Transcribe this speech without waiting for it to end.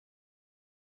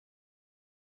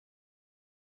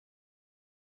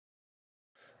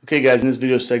Okay guys, in this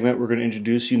video segment we're going to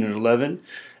introduce Unit 11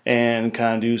 and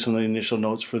kind of do some of the initial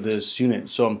notes for this unit.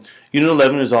 So Unit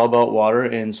 11 is all about water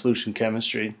and solution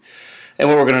chemistry. And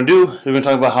what we're going to do, we're going to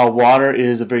talk about how water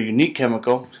is a very unique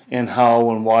chemical and how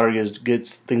when water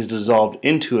gets things dissolved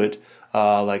into it,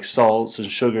 like salts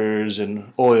and sugars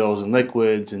and oils and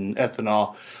liquids and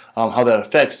ethanol, how that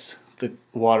affects the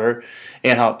water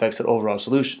and how it affects the overall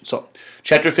solution. So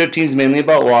chapter 15 is mainly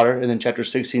about water, and then chapter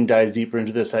 16 dives deeper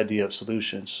into this idea of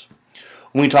solutions.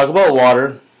 When we talk about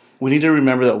water, we need to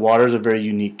remember that water is a very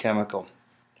unique chemical.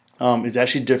 It's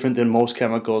actually different than most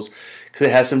chemicals because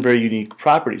it has some very unique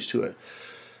properties to it.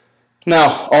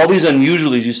 Now, all these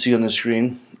unusualities you see on the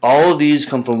screen, all of these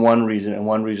come from one reason and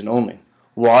one reason only.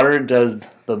 Water does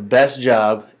the best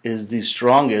job, is the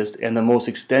strongest, and the most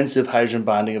extensive hydrogen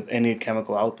bonding of any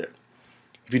chemical out there.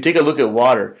 If you take a look at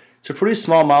water, it's a pretty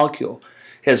small molecule.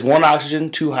 It has one oxygen,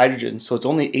 two hydrogens, so it's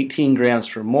only 18 grams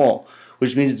per mole,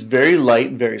 which means it's very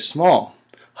light, very small.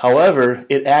 However,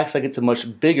 it acts like it's a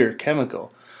much bigger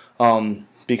chemical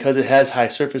because it has high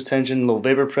surface tension, low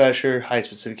vapor pressure, high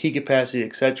specific heat capacity,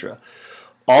 etc.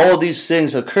 All of these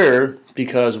things occur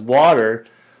because water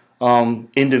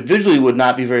individually would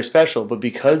not be very special, but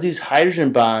because these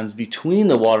hydrogen bonds between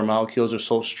the water molecules are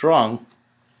so strong,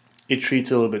 it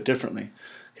treats it a little bit differently.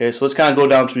 Okay, so let's kind of go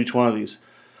down through each one of these.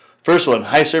 First one,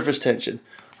 high surface tension.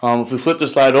 If we flip the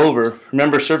slide over,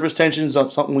 remember surface tension is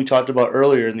something we talked about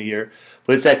earlier in the year,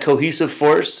 but it's that cohesive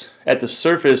force at the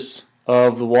surface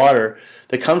of the water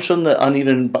that comes from the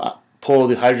uneven pull of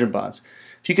the hydrogen bonds.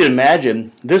 If you could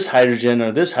imagine this hydrogen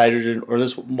or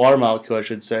this water molecule, I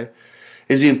should say,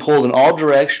 is being pulled in all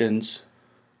directions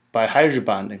by hydrogen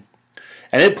bonding,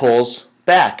 and it pulls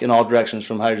back in all directions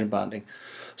from hydrogen bonding.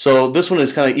 So this one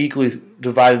is kind of equally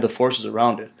divided the forces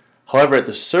around it. However, at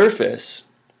the surface,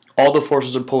 all the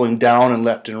forces are pulling down and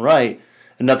left and right,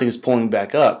 and nothing is pulling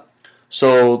back up.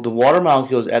 So the water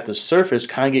molecules at the surface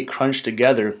kind of get crunched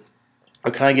together, or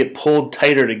kind of get pulled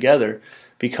tighter together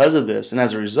because of this. And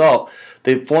as a result,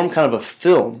 they form kind of a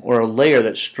film or a layer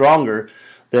that's stronger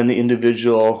than the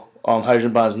individual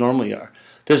hydrogen bonds normally are.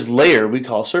 This layer we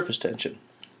call surface tension.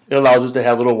 It allows us to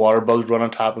have little water bugs run on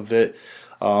top of it.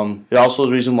 It also is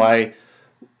the reason why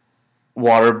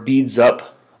water beads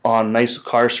up on nice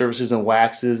car surfaces and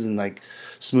waxes and like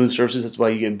smooth surfaces. That's why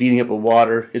you get beading up of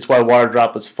water. It's why water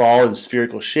droplets fall in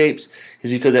spherical shapes,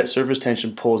 is because that surface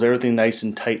tension pulls everything nice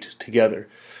and tight together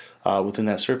within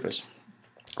that surface.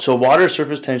 So water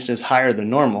surface tension is higher than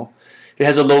normal. It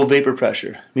has a low vapor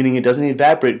pressure, meaning it doesn't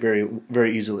evaporate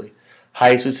very easily.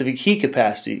 High specific heat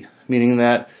capacity, meaning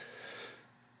that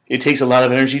it takes a lot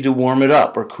of energy to warm it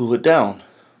up or cool it down.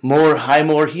 High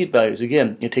molar heat values,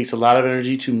 again, it takes a lot of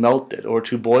energy to melt it or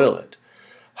to boil it.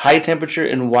 High temperature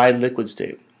and wide liquid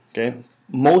state. Okay?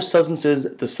 Most substances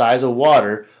the size of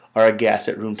water are a gas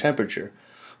at room temperature,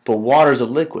 but water is a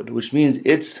liquid, which means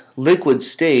its liquid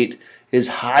state is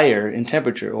higher in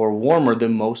temperature or warmer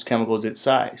than most chemicals its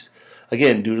size.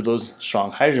 Again, due to those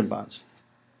strong hydrogen bonds.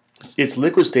 Its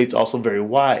liquid state is also very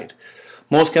wide.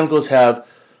 Most chemicals have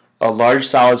a large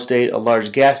solid state, a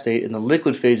large gas state, and the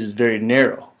liquid phase is very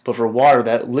narrow. But for water,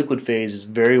 that liquid phase is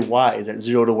very wide, at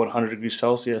 0 to 100 degrees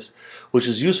Celsius, which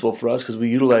is useful for us because we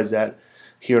utilize that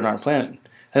here on our planet.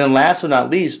 And then last but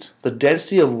not least, the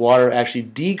density of water actually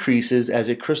decreases as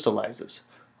it crystallizes.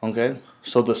 Okay?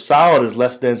 So the solid is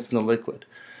less dense than the liquid.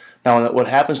 Now what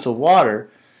happens to water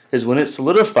is when it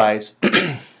solidifies,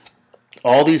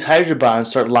 all these hydrogen bonds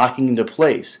start locking into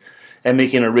place and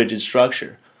making a rigid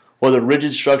structure. Well, the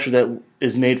rigid structure that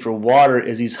is made for water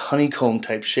is these honeycomb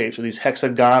type shapes, or these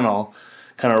hexagonal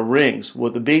kind of rings.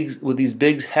 With these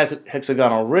big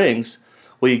hexagonal rings,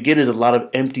 what you get is a lot of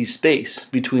empty space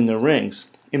between the rings.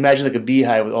 Imagine like a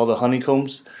beehive with all the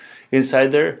honeycombs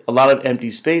inside there, a lot of empty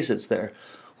space that's there.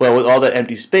 Well, with all that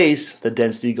empty space, the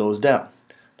density goes down.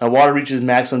 Now, water reaches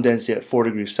maximum density at 4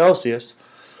 degrees Celsius,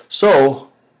 so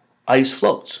ice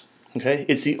floats. Okay?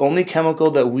 It's the only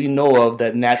chemical that we know of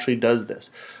that naturally does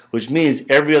this, which means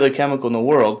every other chemical in the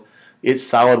world, its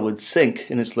solid would sink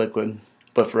in its liquid.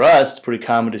 But for us, it's pretty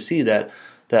common to see that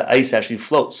ice actually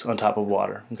floats on top of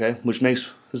water, okay? Which makes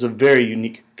this a very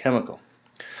unique chemical.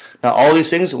 Now, all these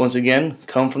things, once again,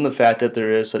 come from the fact that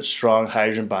there is such strong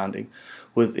hydrogen bonding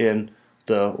within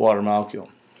the water molecule.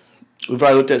 We've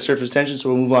already looked at surface tension, so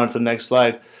we'll move on to the next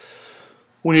slide.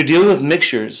 When you're dealing with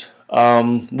mixtures,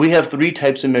 we have three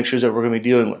types of mixtures that we're going to be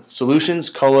dealing with: solutions,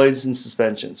 colloids, and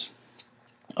suspensions.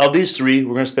 Of these three,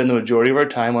 we're going to spend the majority of our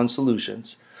time on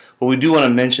solutions, but we do want to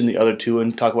mention the other two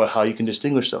and talk about how you can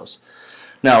distinguish those.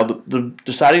 Now, the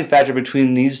deciding factor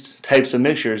between these types of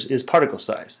mixtures is particle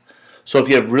size. So if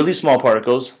you have really small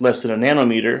particles, less than a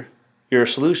nanometer, you're a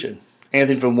solution.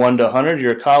 Anything from 1 to 100,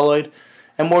 you're a colloid,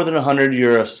 and more than 100,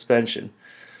 you're a suspension.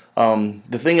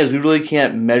 The thing is, we really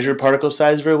can't measure particle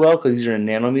size very well because these are in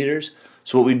nanometers.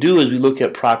 So what we do is we look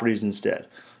at properties instead.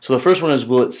 So the first one is,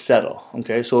 will it settle?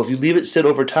 Okay, so if you leave it sit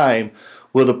over time,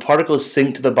 will the particles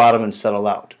sink to the bottom and settle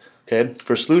out? Okay,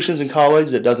 for solutions and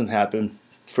colloids, it doesn't happen.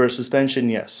 For a suspension,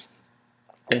 yes.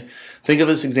 Okay. Think of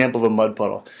this example of a mud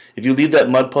puddle. If you leave that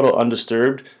mud puddle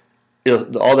undisturbed,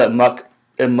 all that muck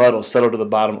and mud will settle to the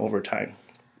bottom over time.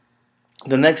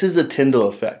 The next is the Tyndall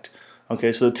effect.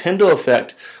 Okay, so the Tyndall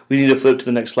effect, we need to flip to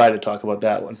the next slide to talk about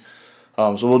that one.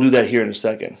 So we'll do that here in a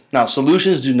second. Now,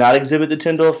 solutions do not exhibit the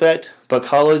Tyndall effect, but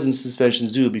colloids and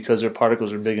suspensions do because their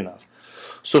particles are big enough.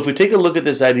 So if we take a look at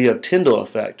this idea of Tyndall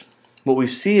effect, what we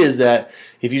see is that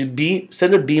if you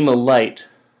send a beam of light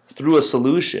through a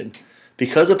solution,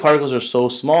 because the particles are so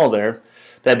small there,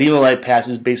 that beam of light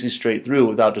passes basically straight through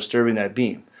without disturbing that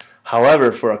beam.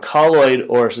 However, for a colloid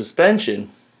or a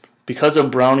suspension, because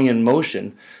of Brownian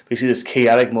motion, basically this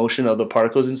chaotic motion of the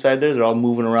particles inside there, they're all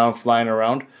moving around, flying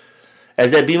around.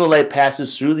 As that beam of light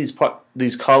passes through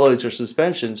these colloids or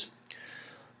suspensions,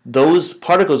 those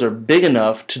particles are big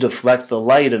enough to deflect the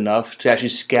light enough to actually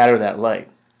scatter that light.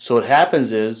 So what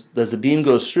happens is, as the beam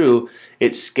goes through,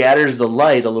 it scatters the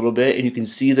light a little bit, and you can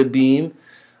see the beam.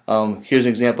 Here's an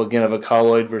example again of a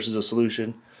colloid versus a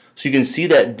solution. So you can see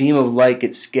that beam of light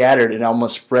get scattered and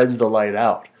almost spreads the light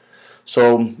out.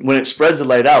 So when it spreads the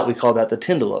light out, we call that the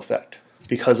Tyndall effect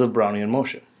because of Brownian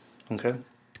motion. Okay.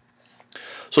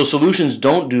 So solutions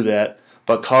don't do that,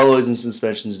 but colloids and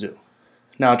suspensions do.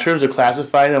 Now, in terms of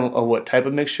classifying them of what type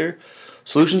of mixture,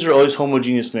 solutions are always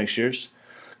homogeneous mixtures.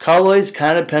 Colloids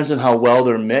kind of depends on how well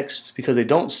they're mixed because they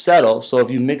don't settle, so if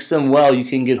you mix them well, you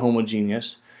can get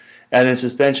homogeneous. And then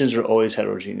suspensions are always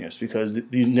heterogeneous because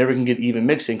you never can get even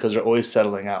mixing because they're always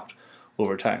settling out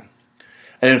over time.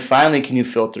 And then finally, can you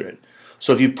filter it?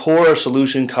 So if you pour a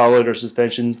solution, colloid, or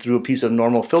suspension through a piece of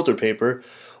normal filter paper,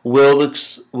 will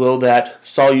that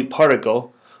solute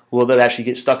particle, will that actually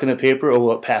get stuck in the paper or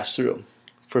will it pass through?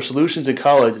 For solutions and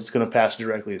colloids, it's going to pass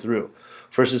directly through.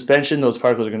 For suspension, those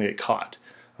particles are going to get caught.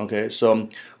 Okay, so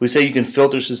we say you can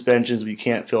filter suspensions, but you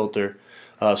can't filter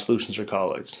solutions or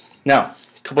colloids. Now,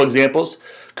 a couple examples.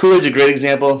 Kool-Aid's a great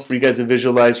example for you guys to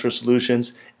visualize for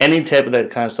solutions. Any type of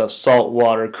that kind of stuff, salt,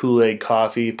 water, Kool-Aid,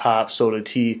 coffee, pop, soda,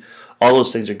 tea, all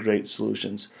those things are great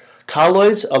solutions.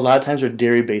 Colloids, a lot of times, are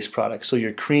dairy-based products. So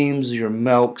your creams, your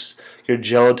milks, your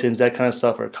gelatins, that kind of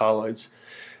stuff are colloids.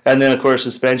 And then, of course,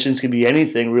 suspensions can be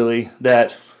anything, really,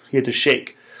 that you have to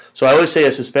shake. So I always say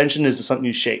a suspension is something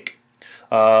you shake.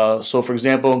 So, for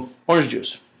example, orange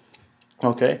juice.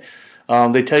 Okay,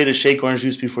 they tell you to shake orange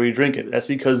juice before you drink it. That's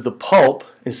because the pulp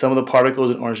and some of the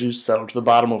particles in orange juice settle to the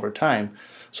bottom over time.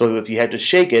 So if you have to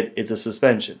shake it, it's a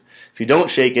suspension. If you don't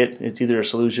shake it, it's either a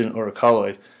solution or a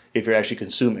colloid if you're actually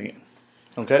consuming it.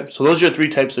 Okay, so those are your three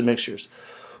types of mixtures.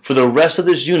 For the rest of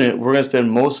this unit, we're going to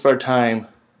spend most of our time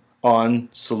on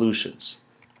solutions.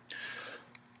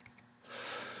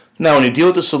 Now, when you deal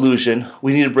with the solution,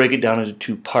 we need to break it down into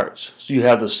two parts. So you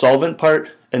have the solvent part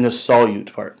and the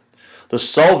solute part. The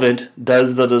solvent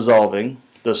does the dissolving.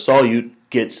 The solute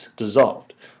gets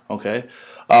dissolved. Okay.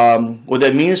 What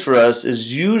that means for us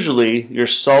is usually your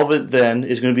solvent then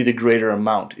is going to be the greater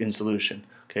amount in solution.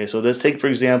 Okay. So let's take, for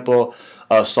example,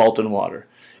 salt and water.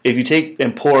 If you take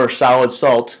and pour solid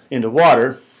salt into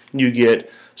water, you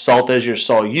get salt as your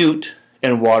solute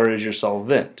and water as your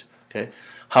solvent. Okay.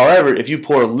 However, if you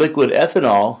pour liquid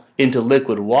ethanol into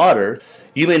liquid water,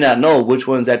 you may not know which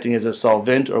one's acting as a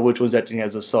solvent or which one's acting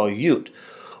as a solute.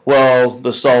 Well,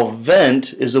 the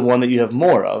solvent is the one that you have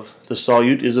more of. The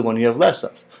solute is the one you have less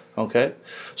of. Okay?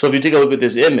 So if you take a look at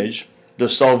this image, the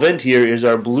solvent here is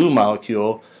our blue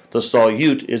molecule. The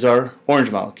solute is our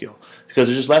orange molecule because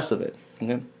there's just less of it.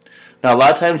 Okay? Now, a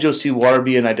lot of times you'll see water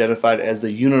being identified as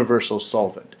the universal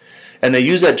solvent. And they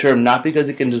use that term not because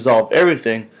it can dissolve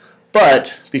everything,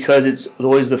 but because it's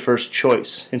always the first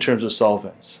choice in terms of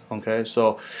solvents. Okay,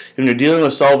 so when you're dealing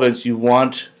with solvents, you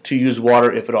want to use water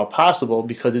if at all possible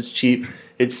because it's cheap,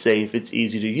 it's safe, it's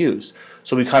easy to use.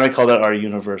 So we kind of call that our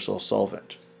universal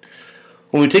solvent.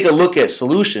 When we take a look at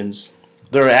solutions,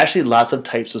 there are actually lots of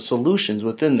types of solutions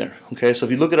within there. Okay, so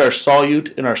if you look at our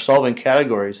solute and our solvent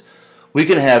categories, we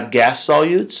can have gas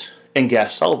solutes and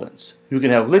gas solvents. We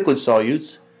can have liquid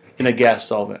solutes and a gas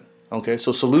solvent. Okay,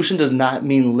 so solution does not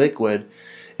mean liquid,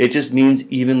 it just means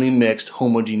evenly mixed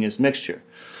homogeneous mixture.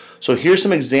 So here's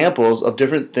some examples of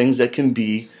different things that can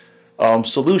be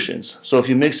solutions. So if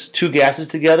you mix two gases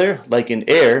together, like in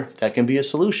air, that can be a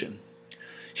solution.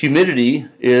 Humidity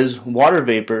is water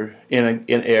vapor in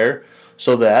air,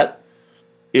 so that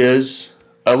is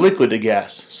a liquid to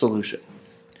gas solution.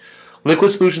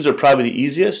 Liquid solutions are probably the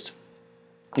easiest.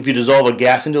 If you dissolve a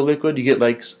gas into a liquid, you get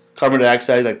like carbon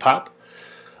dioxide, like pop.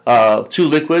 Two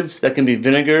liquids that can be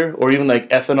vinegar or even like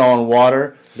ethanol and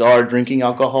water. There are drinking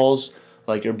alcohols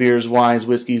like your beers, wines,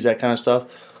 whiskeys, that kind of stuff.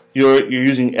 You're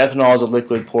using ethanol as a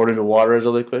liquid poured into water as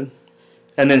a liquid.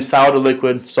 And then solid to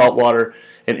liquid, salt water,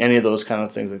 and any of those kind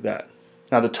of things like that.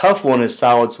 Now the tough one is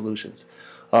solid solutions.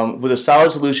 With a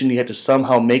solid solution, you have to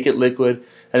somehow make it liquid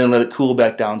and then let it cool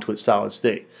back down to its solid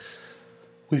state.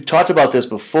 We've talked about this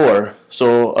before.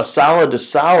 So a solid to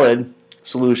solid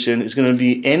solution is going to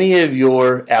be any of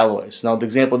your alloys. Now the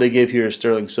example they gave here is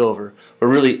sterling silver, but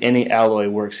really any alloy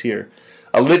works here.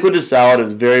 A liquid to solid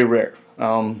is very rare.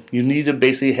 You need to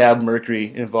basically have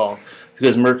mercury involved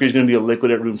because mercury is going to be a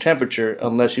liquid at room temperature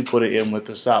unless you put it in with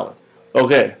the solid.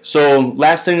 Okay, so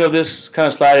last thing of this kind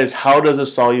of slide is how does a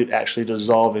solute actually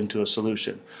dissolve into a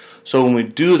solution? So when we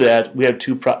do that, we have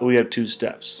two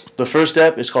steps. The first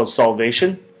step is called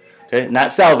solvation. Okay,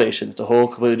 not salvation. It's a whole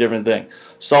completely different thing.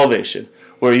 Solvation,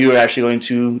 where you are actually going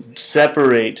to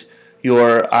separate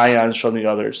your ions from the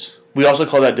others. We also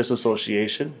call that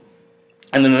dissociation.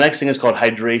 And then the next thing is called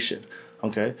hydration.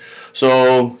 Okay,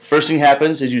 so first thing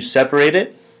happens is you separate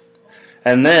it,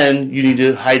 and then you need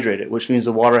to hydrate it, which means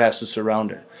the water has to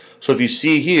surround it. So if you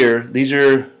see here, these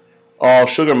are all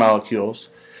sugar molecules,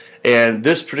 and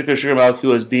this particular sugar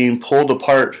molecule is being pulled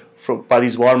apart by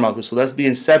these water molecules. So that's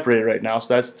being separated right now.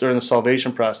 So that's during the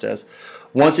solvation process.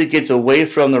 Once it gets away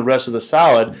from the rest of the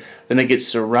solid, then it gets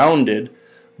surrounded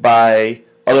by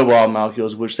other water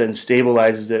molecules, which then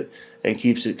stabilizes it and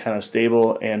keeps it kind of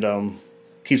stable and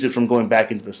keeps it from going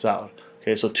back into the solid.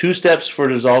 Okay, so two steps for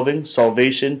dissolving: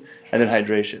 solvation and then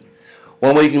hydration.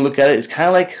 One way you can look at it is kind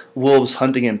of like wolves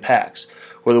hunting in packs,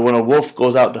 where when a wolf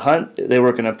goes out to hunt, they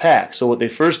work in a pack. So what they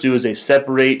first do is they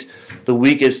separate the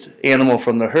weakest animal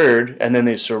from the herd, and then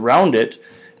they surround it.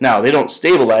 Now, they don't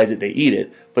stabilize it, they eat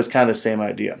it, but it's kind of the same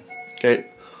idea. Okay,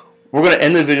 we're going to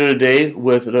end the video today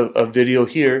with a video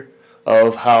here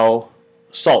of how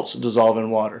salts dissolve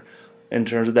in water in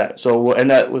terms of that. So we'll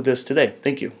end that with this today.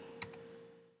 Thank you.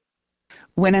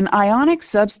 When an ionic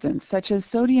substance, such as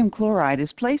sodium chloride,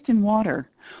 is placed in water,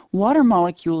 water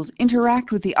molecules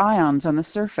interact with the ions on the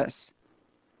surface.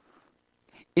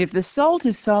 If the salt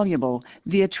is soluble,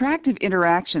 the attractive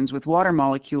interactions with water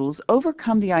molecules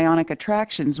overcome the ionic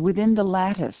attractions within the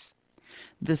lattice.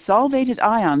 The solvated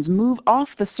ions move off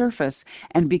the surface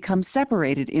and become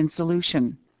separated in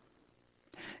solution.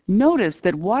 Notice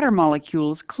that water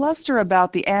molecules cluster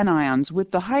about the anions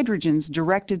with the hydrogens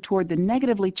directed toward the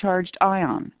negatively charged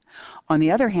ion. On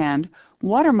the other hand,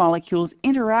 water molecules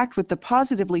interact with the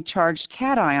positively charged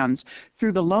cations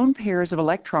through the lone pairs of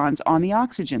electrons on the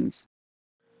oxygens.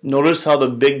 Notice how the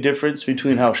big difference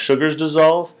between how sugars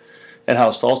dissolve and how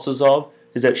salts dissolve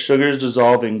is that sugars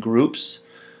dissolve in groups,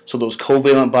 so those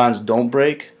covalent bonds don't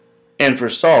break, and for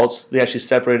salts, they actually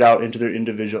separate out into their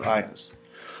individual ions.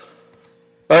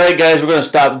 Alright guys, we're going to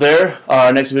stop there.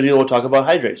 Our next video we'll talk about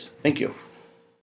hydrates. Thank you.